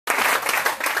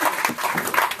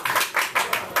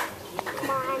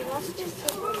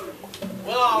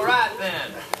Well, all right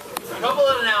then. A couple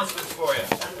of announcements for you.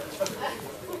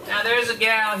 Now, there's a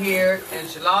gal here, and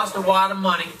she lost a wad of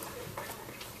money.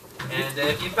 And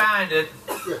if you find it,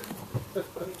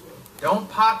 don't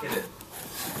pocket it.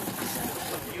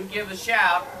 You give a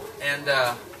shout, and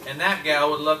that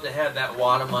gal would love to have that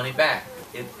wad of money back.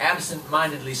 It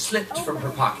absent-mindedly slipped from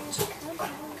her pocket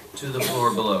to the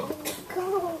floor below.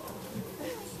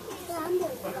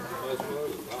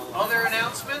 Other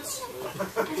announcements?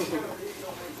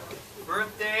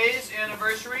 Birthdays,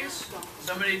 anniversaries.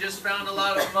 Somebody just found a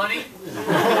lot of money.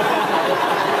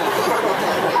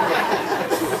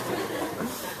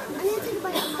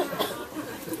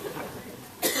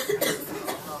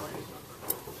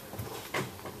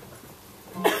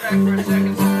 We're back for a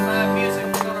second. Some live music.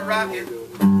 We're gonna rock it.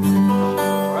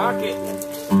 Rock it.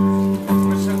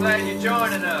 We're so glad you're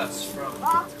joining us from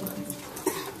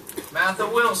Martha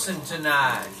Wilson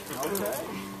tonight. Okay.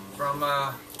 From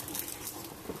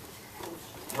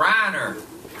Reiner.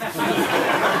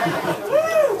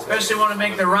 Especially want to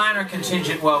make the Reiner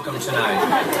contingent welcome tonight.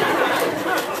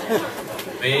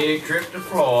 Big trip to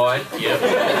Floyd. Yep.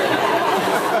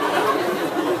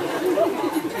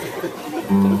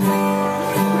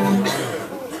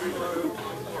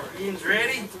 Ian's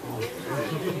ready?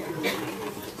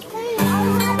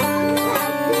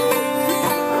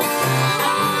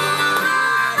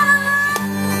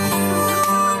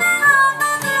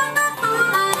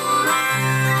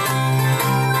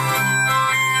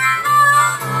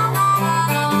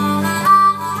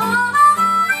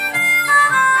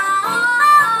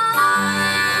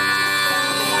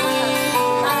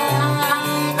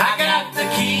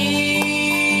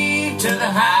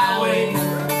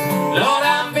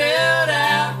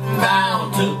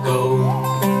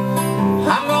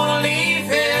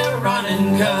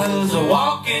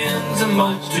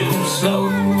 Much too slow.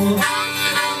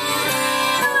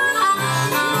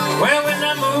 Well, when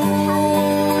the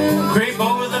moon creep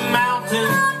over the mountain,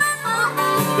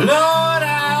 Lord,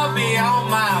 I'll be on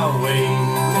my way.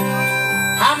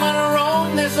 I'm gonna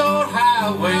roam this old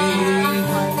highway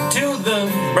till the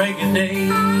break of day.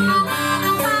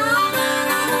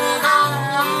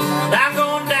 I'm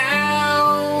going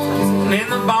down in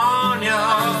the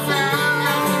barnyard,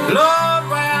 Lord,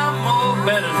 where I'm more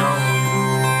better known.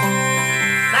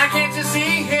 Can't you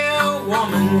see here,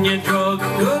 woman, you drug a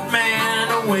good man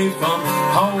away from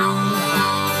home.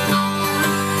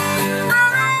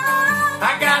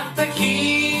 I got the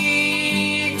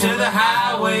key to the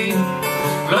highway,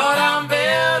 Lord, I'm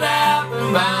built out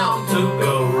and bound to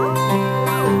go.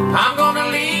 I'm gonna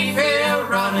leave here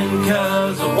running,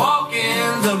 cause the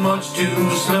walk-ins are much too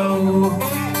slow.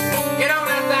 Get on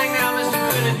that thing now, Mr.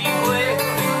 Good, if you would.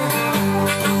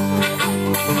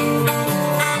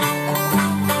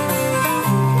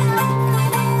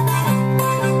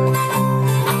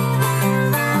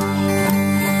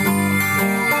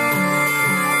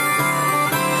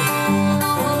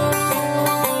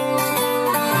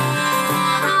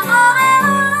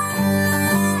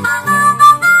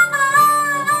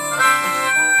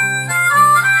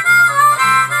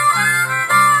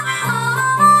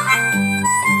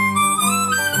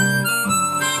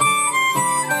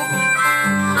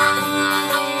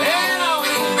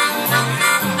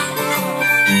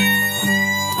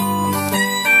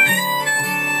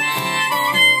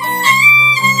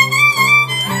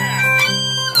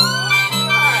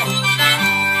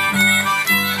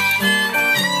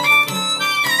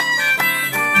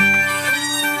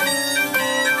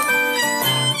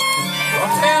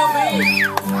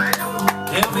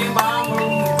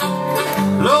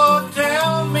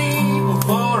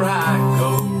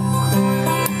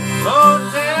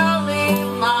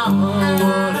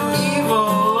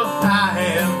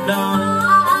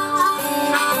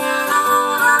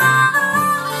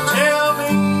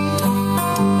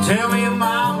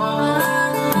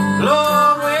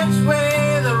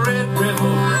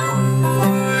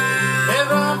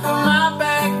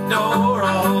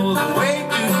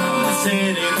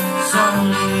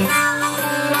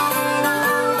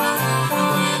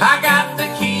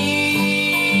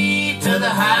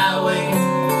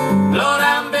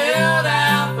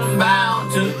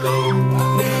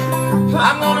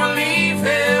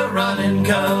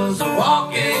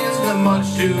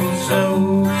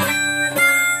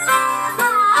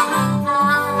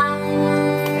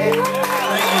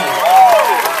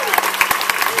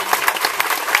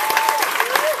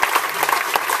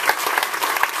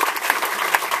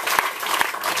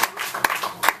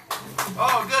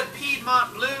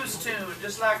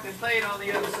 Just like they played on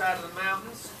the other side of the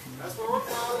mountains. That's where we're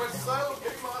from. West Salem.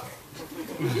 Get him up.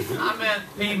 I meant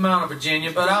Piedmont of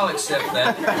Virginia, but I'll accept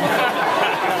that.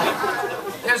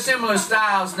 There's similar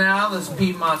styles now. There's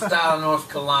Piedmont style in North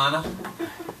Carolina.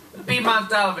 The Piedmont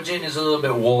style of Virginia is a little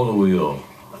bit watery.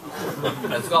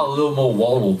 It's got a little more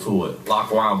waddle to it,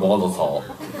 like around Bottle Talk.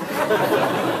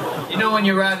 You know when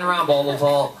you're riding around Bottle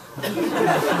Talk?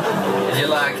 And you're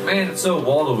like, man, it's so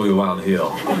watery around here.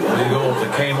 When you go up to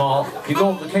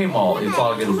Kmart, you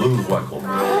probably get a blues record.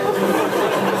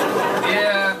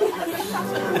 Yeah,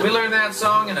 we learned that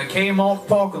song in a Kmart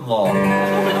parking lot.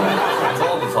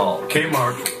 Bottle Talk.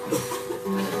 Kmart.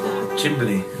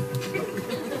 Chimbley.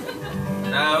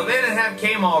 No, they didn't have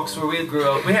Kmarts where we grew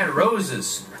up. We had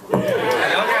Roses. Y'all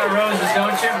got Roses,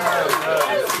 don't you?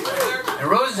 And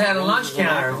Roses had a lunch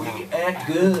counter. We ate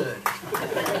good.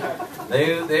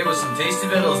 There was some tasty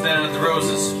victuals down at the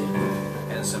Roses.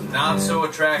 And some not so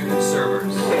attractive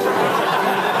servers.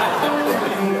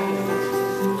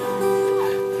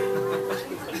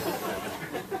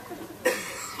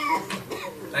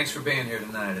 Thanks for being here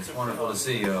tonight. It's wonderful to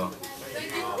see you all.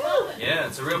 Yeah,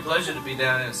 it's a real pleasure to be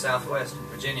down in Southwest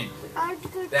Virginia.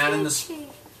 Down in the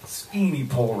skinny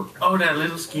part. Oh, that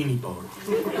little skinny part.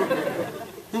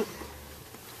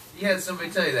 You had somebody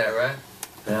tell you that, right?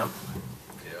 Yeah.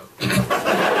 Yep.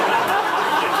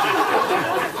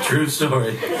 True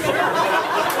story.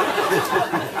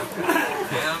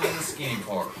 Down in the skinny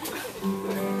part.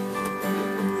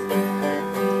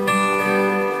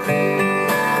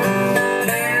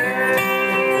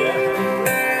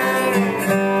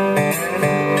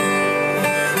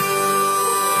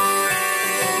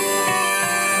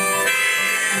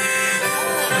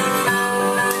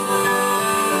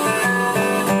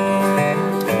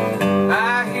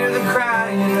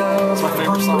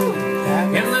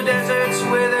 In the deserts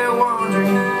where they're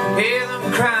wandering, hear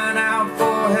them crying out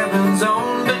for heaven's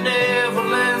own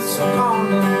benevolence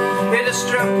upon them. A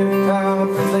destructive power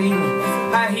pervading,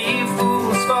 I hear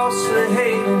fools falsely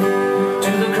hating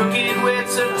to the crooked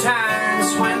wits of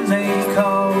tyrants when they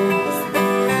call.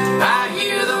 I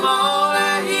hear them all,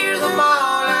 I hear them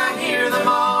all, I hear them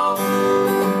all.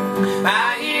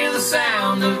 I hear the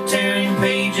sound of tearing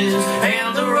pages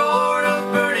and the roar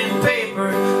of burning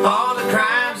paper. All the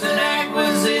crimes and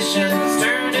acquisitions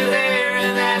turn to air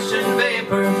and ash and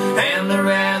vapor, and the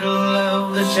rattle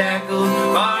of the shackled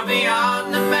far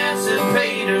beyond the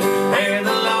emancipators, where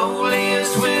the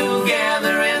lowliest will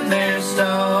gather in their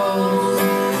stalls.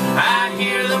 I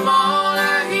hear them all,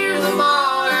 I hear them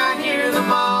all, I hear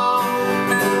them all.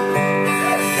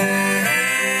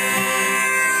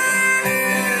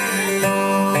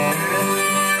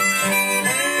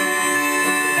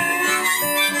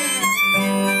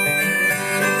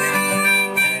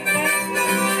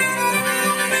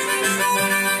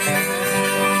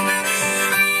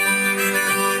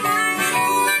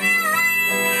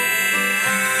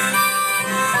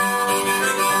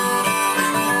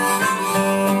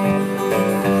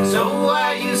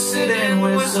 Sit and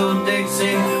whistle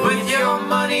Dixie with your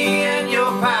money and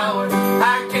your power.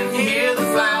 I can hear the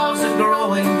flowers are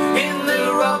growing in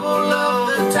the rubble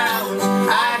of the towers.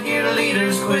 I hear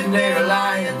leaders quit their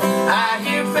lying, I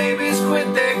hear babies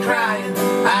quit their crying,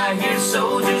 I hear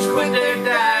soldiers quit their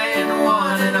dying,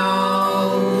 one and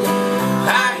all.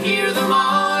 I hear them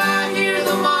all, I hear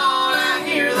them all, I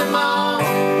hear them all.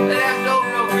 That go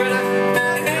critter.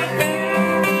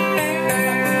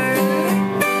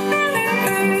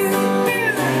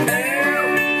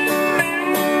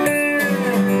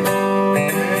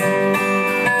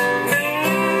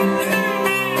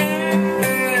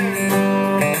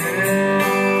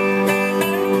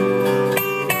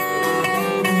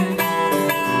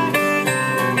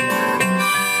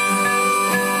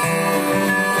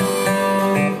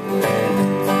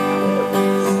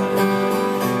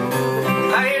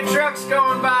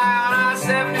 Going by on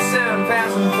I-77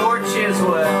 passing Fort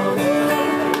Chiswell.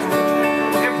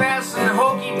 They're passing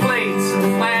hokey plates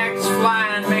and flags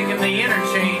flying, making the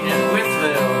interchange in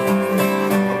Whitsville.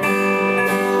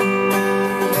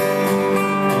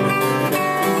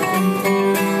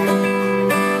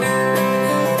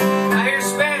 I hear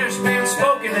Spanish being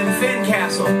spoken in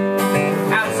Fincastle,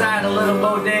 outside a little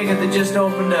bodega that just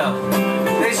opened up.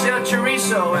 They sell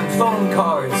chorizo and phone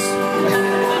cards.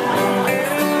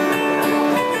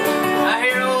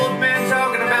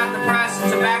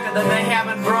 Tobacco that they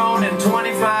haven't grown in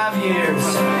 25 years.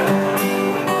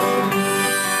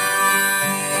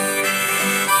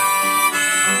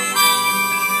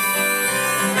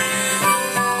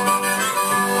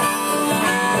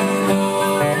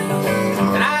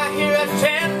 And I hear a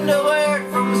tender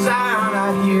word from Zion.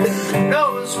 I hear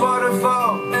Noah's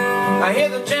waterfall. I hear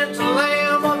the gentle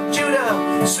Lamb of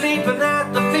Judah sleeping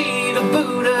at the feet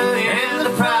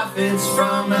prophets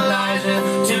from Elijah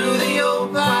to the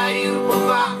old Paiute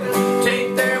Wabaka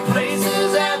take their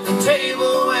places at the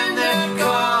table when they're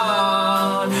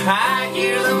called. I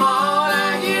hear them all,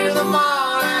 I hear them all,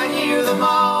 I hear them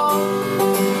all.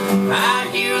 I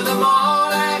hear them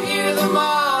all, I hear them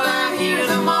all, I hear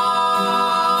them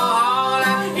all.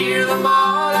 I hear them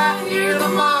all, I hear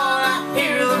them all, I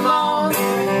hear them all.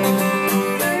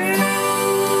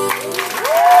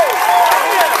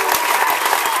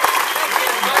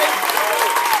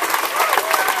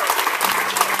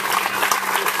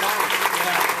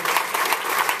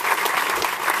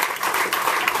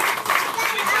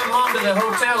 The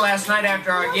hotel last night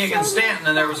after our gig in Stanton,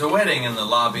 and there was a wedding in the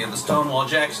lobby of the Stonewall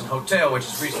Jackson Hotel, which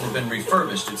has recently been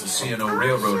refurbished. It's a C&O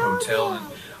Railroad hotel and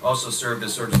also served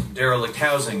as sort of derelict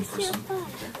housing for some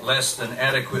less than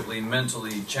adequately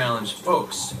mentally challenged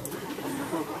folks.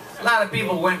 A lot of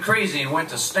people went crazy and went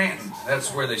to Stanton.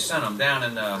 That's where they sent them. Down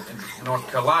in North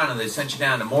Carolina, they sent you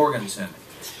down to Morganton.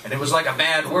 And it was like a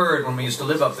bad word when we used to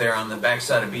live up there on the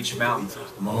backside of Beach Mountain.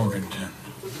 Morganton.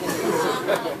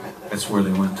 That's where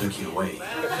they went and took you away.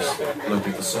 Just looked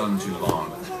at the sun too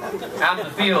long. Out in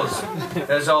the fields,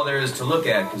 that's all there is to look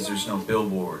at because there's no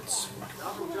billboards.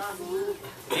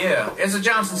 Yeah, it's a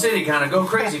Johnson City kind of go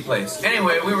crazy place.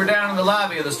 Anyway, we were down in the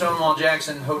lobby of the Stonewall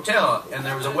Jackson Hotel, and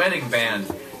there was a wedding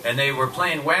band, and they were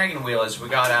playing Wagon Wheel as we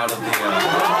got out of the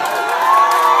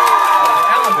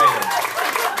elevator.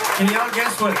 Can y'all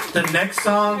guess what the next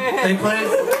song they played?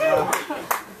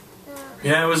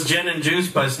 Yeah, it was Gin and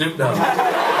Juice by Snoop Dogg. It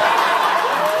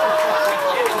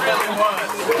really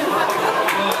was.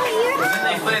 And then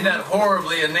they played that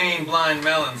horribly inane Blind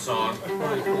Melon song.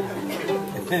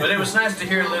 But it was nice to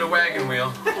hear a little Wagon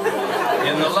Wheel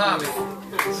in the lobby.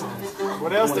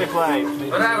 What else they play?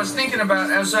 But I was thinking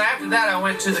about, so after that I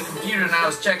went to the computer and I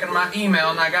was checking my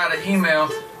email, and I got an email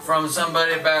from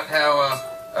somebody about how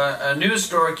a news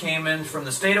story came in from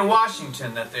the state of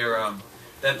Washington that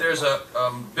there's a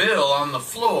bill on the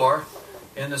floor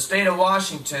in the state of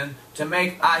Washington to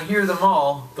make I Hear Them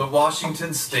All the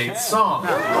Washington State song.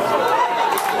 Are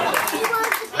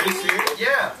you serious?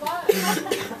 Yeah.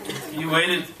 You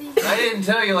waited? I didn't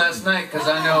tell you last night because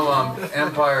I know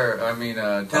Temple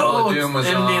of Doom was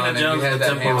Indiana on, Jones, and we had that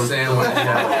Temple ham of sandwich.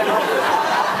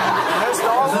 Is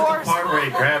that the part where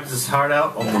he grabs his heart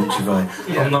out? Oh, no,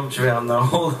 no,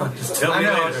 hold on, just tell me I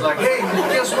know, later. it's like, hey,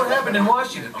 guess what happened in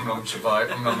Washington? Plus,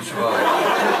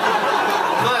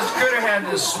 Critter had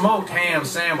this smoked ham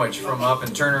sandwich from up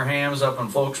in Turner Hams up in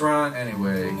Folks Run.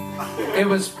 Anyway, it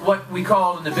was what we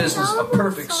call in the business a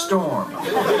perfect storm for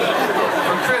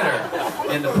Critter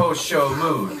in the post-show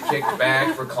mood. Kicked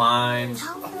back, reclines,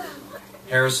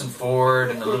 Harrison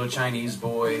Ford and the little Chinese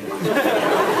boy.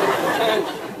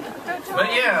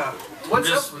 But yeah, what's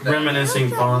just up with that?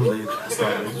 reminiscing fondly.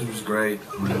 It was great.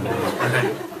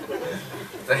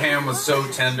 The ham was so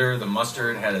tender, the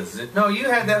mustard had a zip. No, you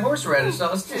had that horseradish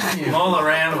sauce, didn't you? Mola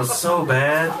Ran was so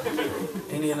bad.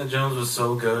 Indiana Jones was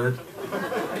so good.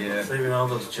 Yeah. Saving all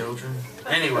those children.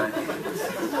 Anyway.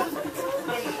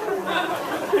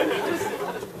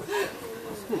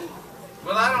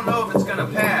 Well, I don't know if it's going to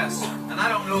pass, and I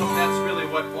don't know if that's really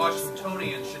what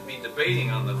Washingtonians should be debating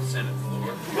on the Senate floor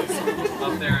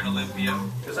up there in Olympia,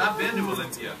 because I've been to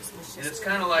Olympia, and it's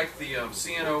kind of like the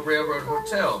C&O Railroad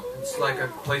Hotel. It's like a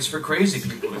place for crazy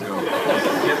people to go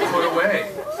get put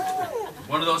away.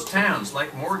 One of those towns,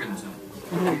 like Morganton.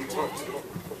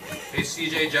 Hey,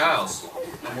 C.J. Giles,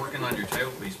 I'm working on your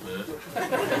tailpiece, bud.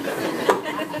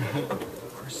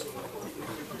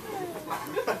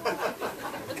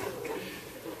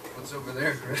 What's over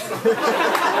there, Chris?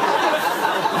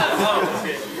 Oh,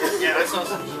 okay. Yeah, I saw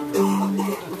something.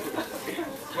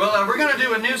 Well, we're going to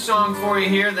do a new song for you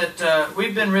here that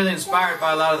we've been really inspired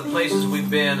by a lot of the places we've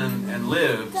been and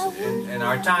lived in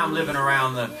our time living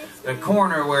around the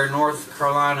corner where North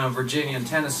Carolina, Virginia, and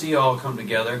Tennessee all come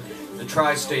together, the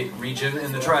tri-state region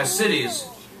and the Tri-Cities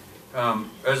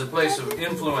as a place of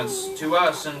influence to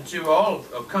us and to all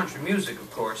of country music,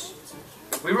 of course.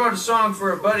 We wrote a song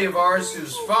for a buddy of ours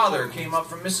whose father came up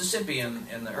from Mississippi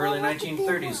in the early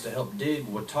 1930s to help dig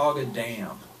Watauga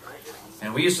Dam.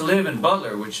 And we used to live in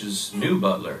Butler, which is New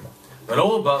Butler. But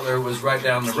Old Butler was right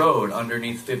down the road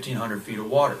underneath 1,500 feet of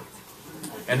water.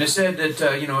 And they said that,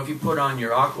 if you put on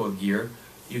your aqua gear,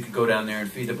 you could go down there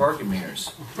and feed the parking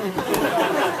meters. They'll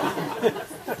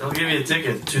give you a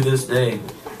ticket to this day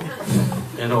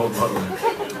in Old Butler.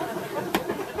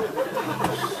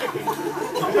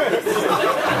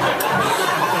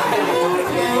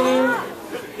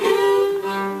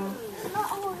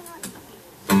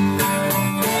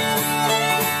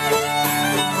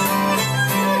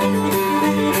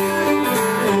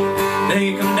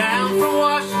 They come down from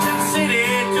Washington City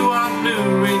to our Blue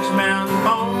Ridge Mountain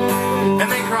home, and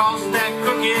they crossed that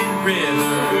crooked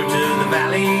river to the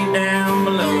valley down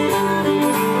below.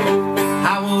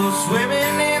 I was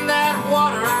swimming in that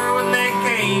water when they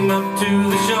came up to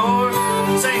the shore,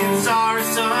 saying, sorry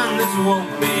son, this won't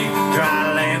be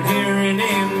dry land here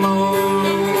anymore.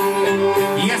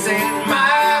 Yes, and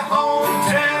my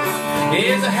hometown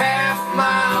is a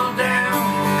half-mile down.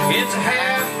 It's a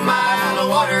half-mile of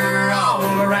water all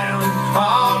around,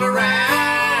 all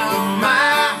around.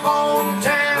 My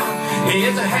hometown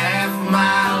is a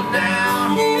half-mile down.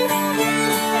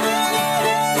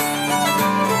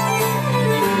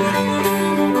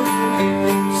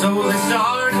 So they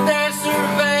started their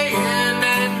surveying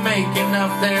and making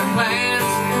up their plans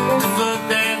to flood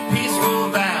that peaceful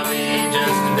valley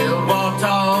just to build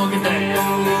Watauga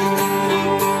Dam.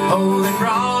 Oh, they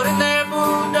brought in their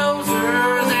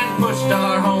bulldozers and pushed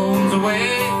our homes away,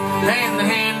 and they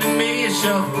handed me a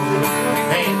shovel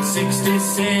and 60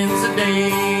 cents a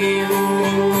day,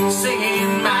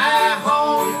 singing my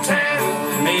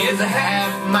hometown is a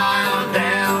half-mile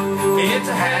down. It's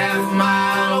a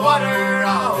half-mile of water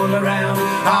all around,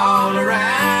 all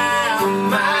around.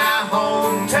 My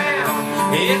hometown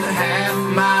is a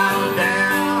half-mile down.